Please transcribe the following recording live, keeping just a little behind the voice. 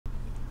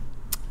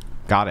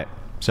Got it.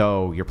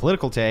 So your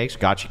political takes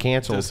got you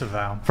canceled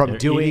Disavow. from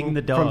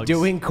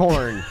doing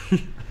corn.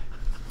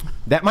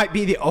 That might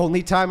be the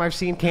only time I've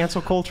seen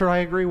cancel culture I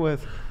agree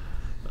with.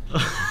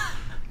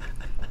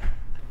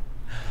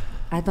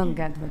 I don't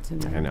get what you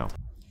mean. I know.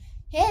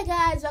 Hey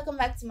guys, welcome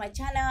back to my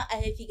channel. I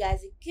hope you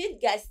guys are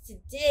good. Guys,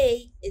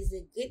 today is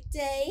a good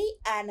day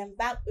and I'm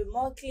back with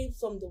more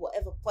clips from the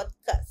Whatever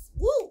podcast.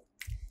 Woo!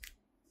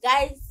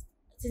 Guys,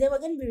 today we're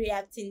going to be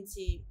reacting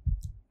to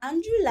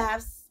Andrew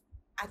laughs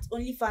at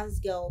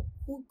OnlyFans girl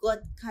who got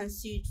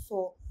cancelled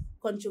for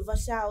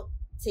controversial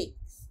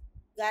takes.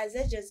 Guys,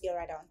 let's just get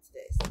right on to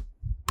this.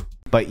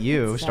 But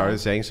you started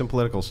saying some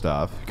political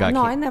stuff.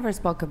 No, I never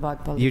spoke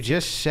about politics. You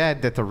just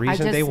said that the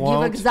reason they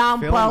won't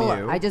film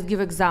you. I just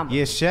give example.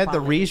 You said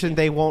the reason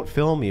they won't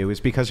film you is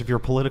because of your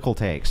political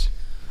takes.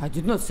 I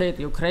did not say it.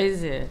 You're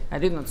crazy. I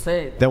did not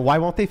say it. Then why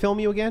won't they film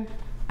you again?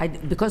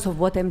 Because of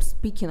what I'm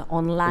speaking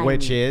online.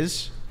 Which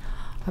is?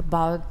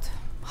 About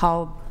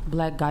how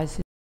black guys...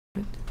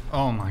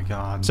 Oh my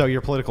God. So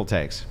your political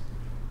takes.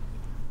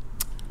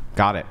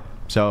 Got it.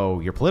 So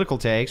your political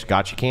takes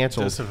got you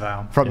canceled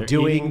Disavow. from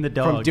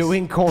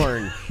doing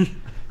corn.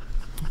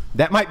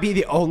 That might be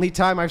the only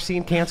time I've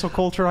seen cancel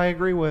culture I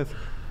agree with.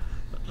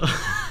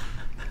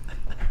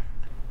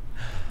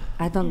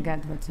 I don't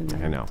get what you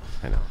mean. I know.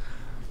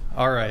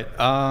 All right.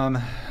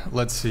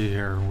 Let's see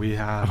here. We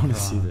have. I want to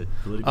see the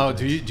political. Oh,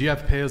 do you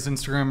have Peo's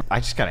Instagram?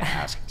 I just gotta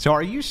ask. So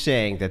are you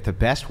saying that the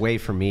best way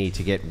for me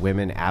to get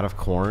women out of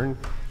corn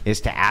is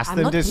to ask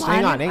them to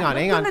hang on.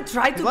 I'm not gonna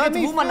try to get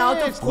women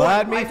out of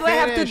corn. Why do I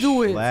have to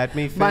do it? Let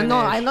me finish. But no,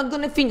 I'm not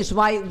gonna finish.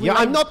 Why? Yeah,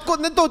 I'm not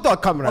gonna do that,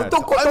 comrade.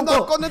 I'm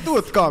not gonna do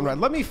it, comrade.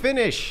 Let me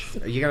finish.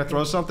 Are you gonna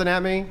throw something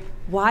at me?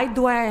 Why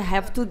do I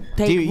have to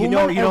take you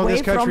know in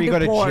this country you go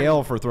to porn?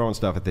 jail for throwing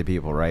stuff at the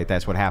people, right?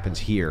 That's what happens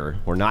here.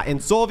 We're not in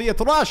Soviet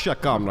Russia,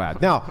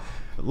 comrade. Now,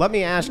 let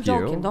me ask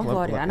you. Don't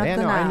worry. I'm not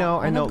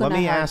I know. Let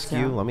me ask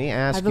you,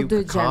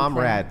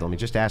 comrade. Thing. Let me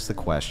just ask the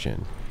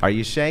question. Are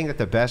you saying that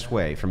the best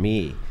way for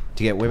me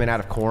to get women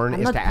out of corn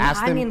is to ask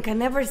them? I mean, can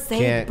never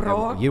say it,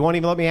 bro. You won't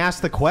even let me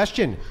ask the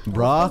question,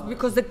 bruh.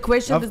 Because the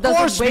question of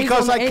course,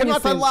 because I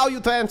cannot anything. allow you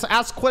to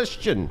ask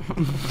question.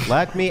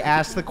 Let me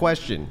ask the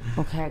question.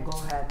 Okay, go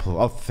ahead.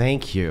 Oh,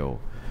 thank you.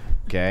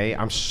 Okay,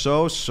 I'm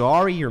so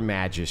sorry, Your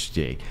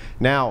Majesty.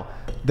 Now,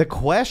 the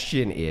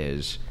question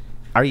is,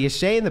 are you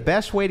saying the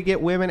best way to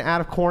get women out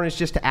of corn is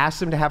just to ask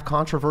them to have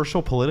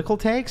controversial political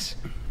takes?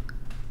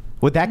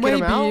 Would that get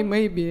them out?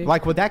 Maybe.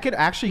 Like, would that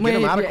actually get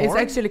them out of corn? It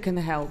actually can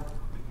help.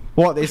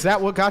 Well, is that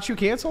what got you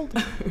canceled?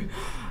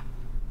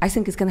 I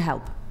think it's gonna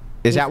help.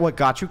 Is that what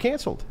got you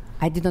canceled?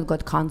 I did not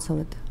get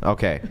canceled.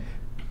 Okay.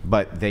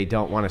 But they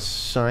don't want to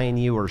sign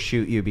you or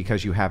shoot you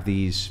because you have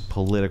these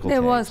political takes.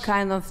 They was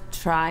kind of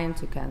trying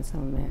to cancel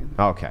me.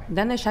 Okay.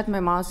 Then I shut my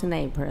mouth in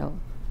April.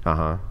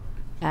 Uh-huh.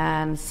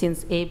 And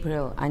since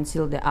April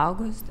until the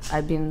August,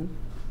 I've been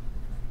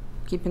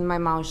keeping my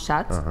mouth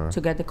shut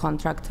to get a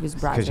contract with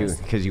Brothers.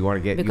 Because you want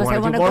to get... Because I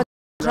want to go...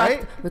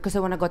 Right? Because I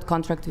want to get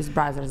contract with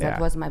Brothers. Yeah. That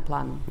was my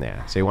plan.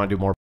 Yeah. So you want to do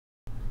more...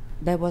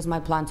 That was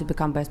my plan to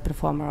become best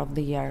performer of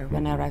the year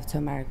when I arrived to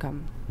America.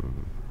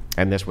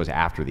 And this was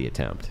after the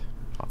attempt.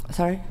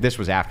 Sorry? This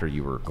was after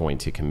you were going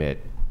to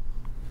commit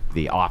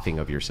the offing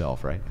of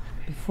yourself, right?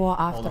 Before,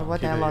 after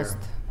what I lost.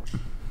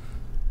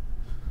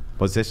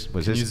 Was this?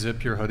 Can you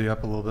zip your hoodie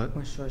up a little bit?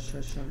 Oh, sure.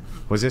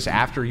 Was this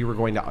after you were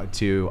going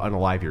to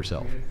unalive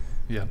yourself?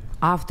 Yeah.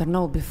 After,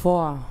 no,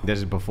 before. This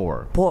is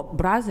before.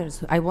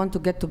 Brothers. I want to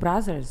get to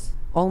Brothers.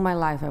 All my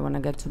life I want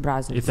to get to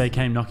Brothers. If they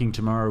came knocking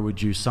tomorrow,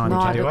 would you sign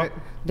it?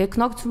 They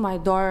knocked to my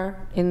door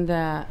in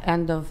the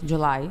end of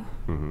July.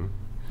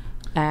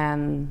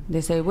 And they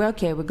say, well,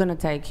 okay, we're going to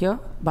take you,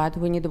 but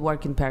we need a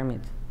working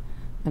permit.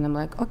 And I'm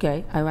like,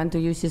 okay. I went to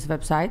UC's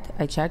website,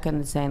 I check,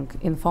 and it's saying,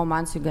 in 4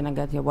 months, you're going to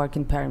get your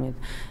working permit.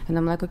 And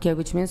I'm like, okay,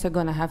 which means you're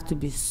going to have to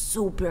be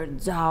super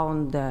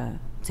down the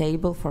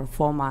table for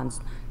 4 months.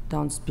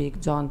 Don't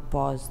speak, don't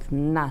post,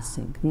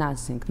 nothing,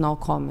 no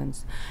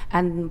comments.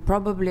 And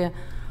probably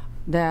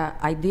the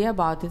idea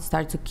about it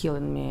started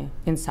killing me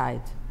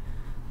inside.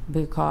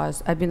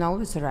 Because I've been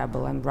always a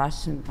rebel. I'm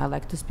Russian. I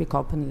like to speak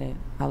openly.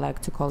 I like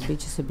to call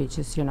bitches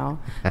bitches, you know.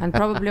 And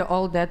probably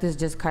all that is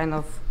just kind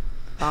of...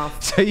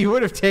 So you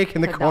would have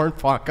taken the corn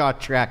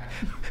contract,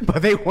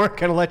 but they weren't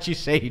going to let you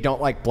say you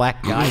don't like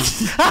black guys.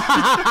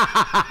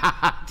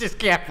 Just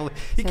can't believe...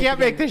 You can't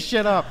make this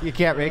shit up. You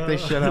can't make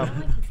this shit up.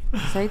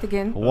 Say it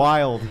again.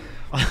 Wild.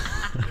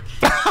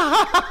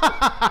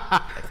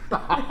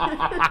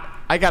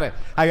 I gotta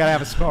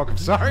have a smoke. I'm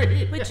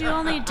sorry. Would you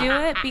only do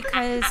it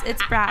because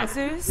it's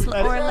Brazzers,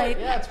 or like?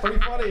 Yeah, it's pretty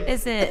funny.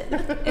 Is it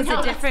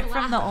different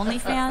from the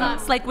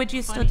OnlyFans? Like, would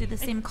you still do the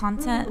same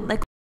content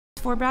like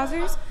for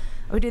Brazzers,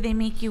 or do they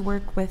make you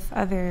work with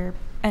other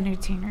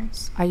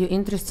entertainers? Are you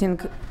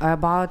interested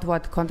about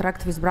what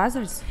contract with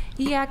Brothers?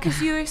 Yeah, because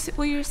you were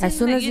saying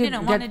that you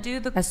didn't want to do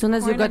the. As soon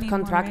as you got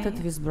contracted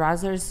right? with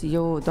Brothers,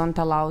 you don't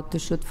allow to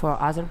shoot for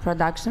other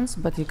productions,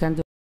 but you can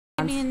do.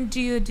 I mean, do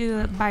you do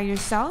it by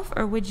yourself,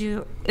 or would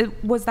you?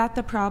 Was that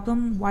the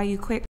problem? Why you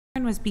quit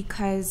was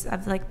because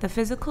of like the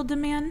physical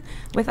demand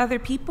with other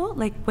people,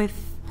 like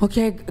with.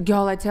 Okay,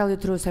 girl, I tell you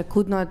the truth. I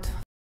could not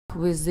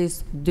with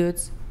these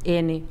dudes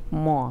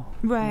anymore.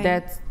 Right.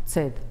 That's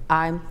it.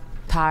 I'm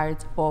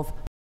tired of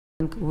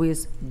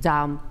with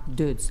dumb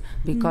dudes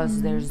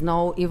because there's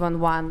no even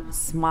one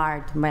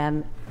smart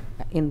man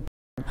in.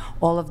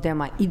 All of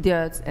them are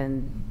idiots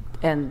and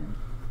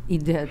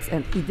idiots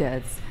and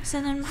idiots.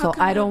 So then, how So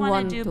come I you don't want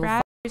want to do to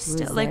browsers fuck still?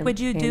 with Like, them would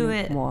you do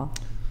anymore.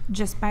 it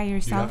just by Do you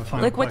have a yourself?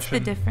 final Like, what's the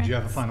question? difference? Do you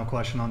have a final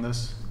question on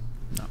this?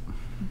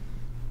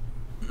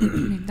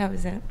 That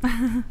was it.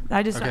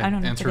 I just, Okay, I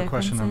don't know. answer what the a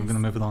question. I'm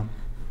going to difference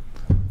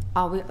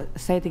move it on.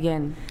 Say it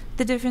again. is.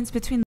 The difference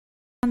between the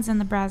ones and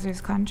the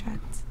browsers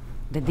contracts.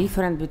 The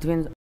difference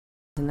between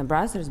and the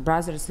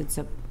brothers, it's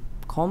a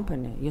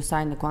company. You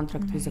sign a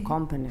contract with a Right.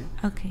 company.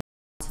 Okay.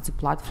 It's a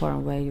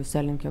platform where you're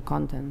selling your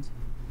content.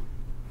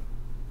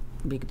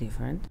 Big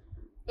difference.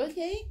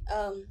 Okay.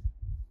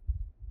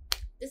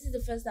 This is the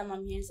first time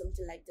I'm hearing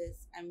something like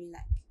this. I mean,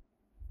 like,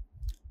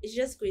 it's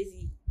just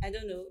crazy. I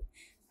don't know.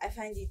 I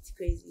find it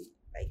crazy.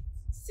 Like,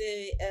 so,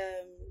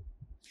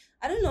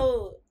 I don't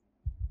know.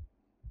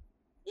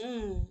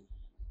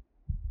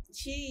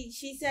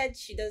 She said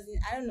she doesn't.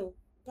 I don't know.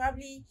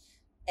 Probably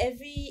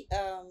every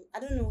I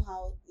don't know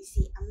how. You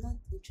see, I'm not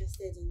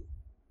interested in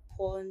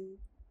porn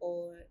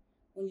or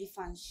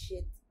OnlyFans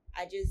shit.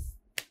 I just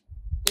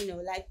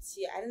like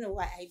to. I don't know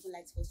why I even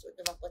like to host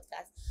whatever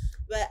podcast,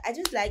 but I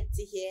just like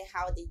to hear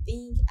how they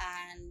think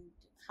and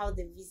how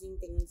they reason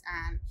things.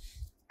 And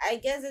I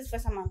guess it's the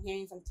first time I'm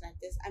hearing something like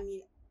this. I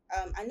mean,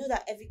 I know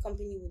that every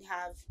company would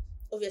have,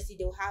 obviously,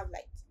 they'll have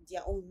like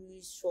their own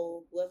rules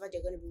for whoever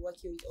they're going to be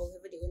working with or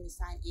whoever they're going to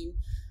sign in.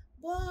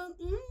 But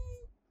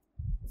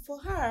for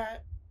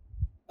her,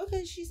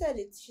 okay, she said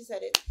it.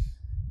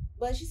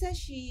 But she said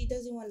she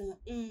doesn't want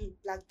to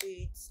black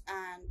dudes,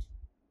 and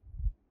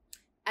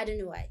I don't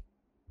know why.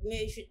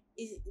 Maybe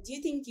do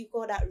you think you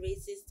call that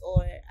racist,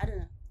 or I don't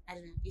know.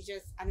 It's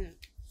just I don't know.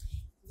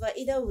 But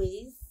either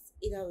ways,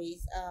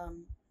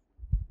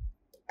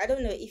 I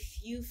don't know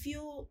if you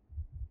feel.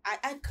 I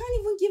can't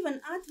even give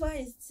an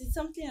advice to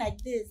something like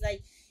this.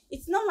 Like,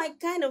 it's not my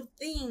kind of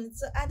thing,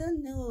 so I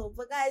don't know.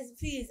 But guys,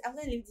 please, I'm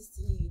gonna leave this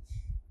to you.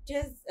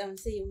 Just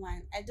say your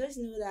mind. I just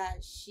know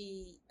that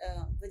she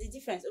but the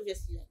difference,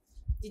 obviously, like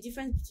the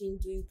difference between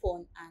doing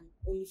porn and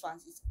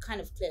OnlyFans is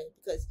kind of clear,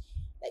 because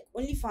like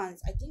OnlyFans,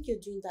 I think you're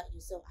doing that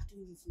yourself. I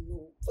don't even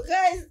know. But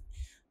guys,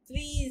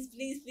 please,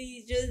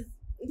 just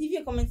leave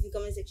your comments in the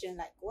comment section.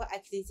 Like, what I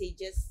couldn't say,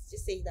 just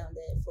say it down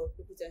there for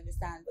people to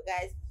understand. But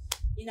guys,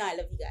 I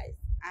love you guys,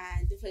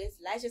 and don't forget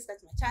to like, subscribe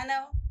to my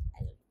channel.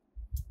 I love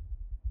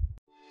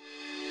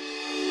you.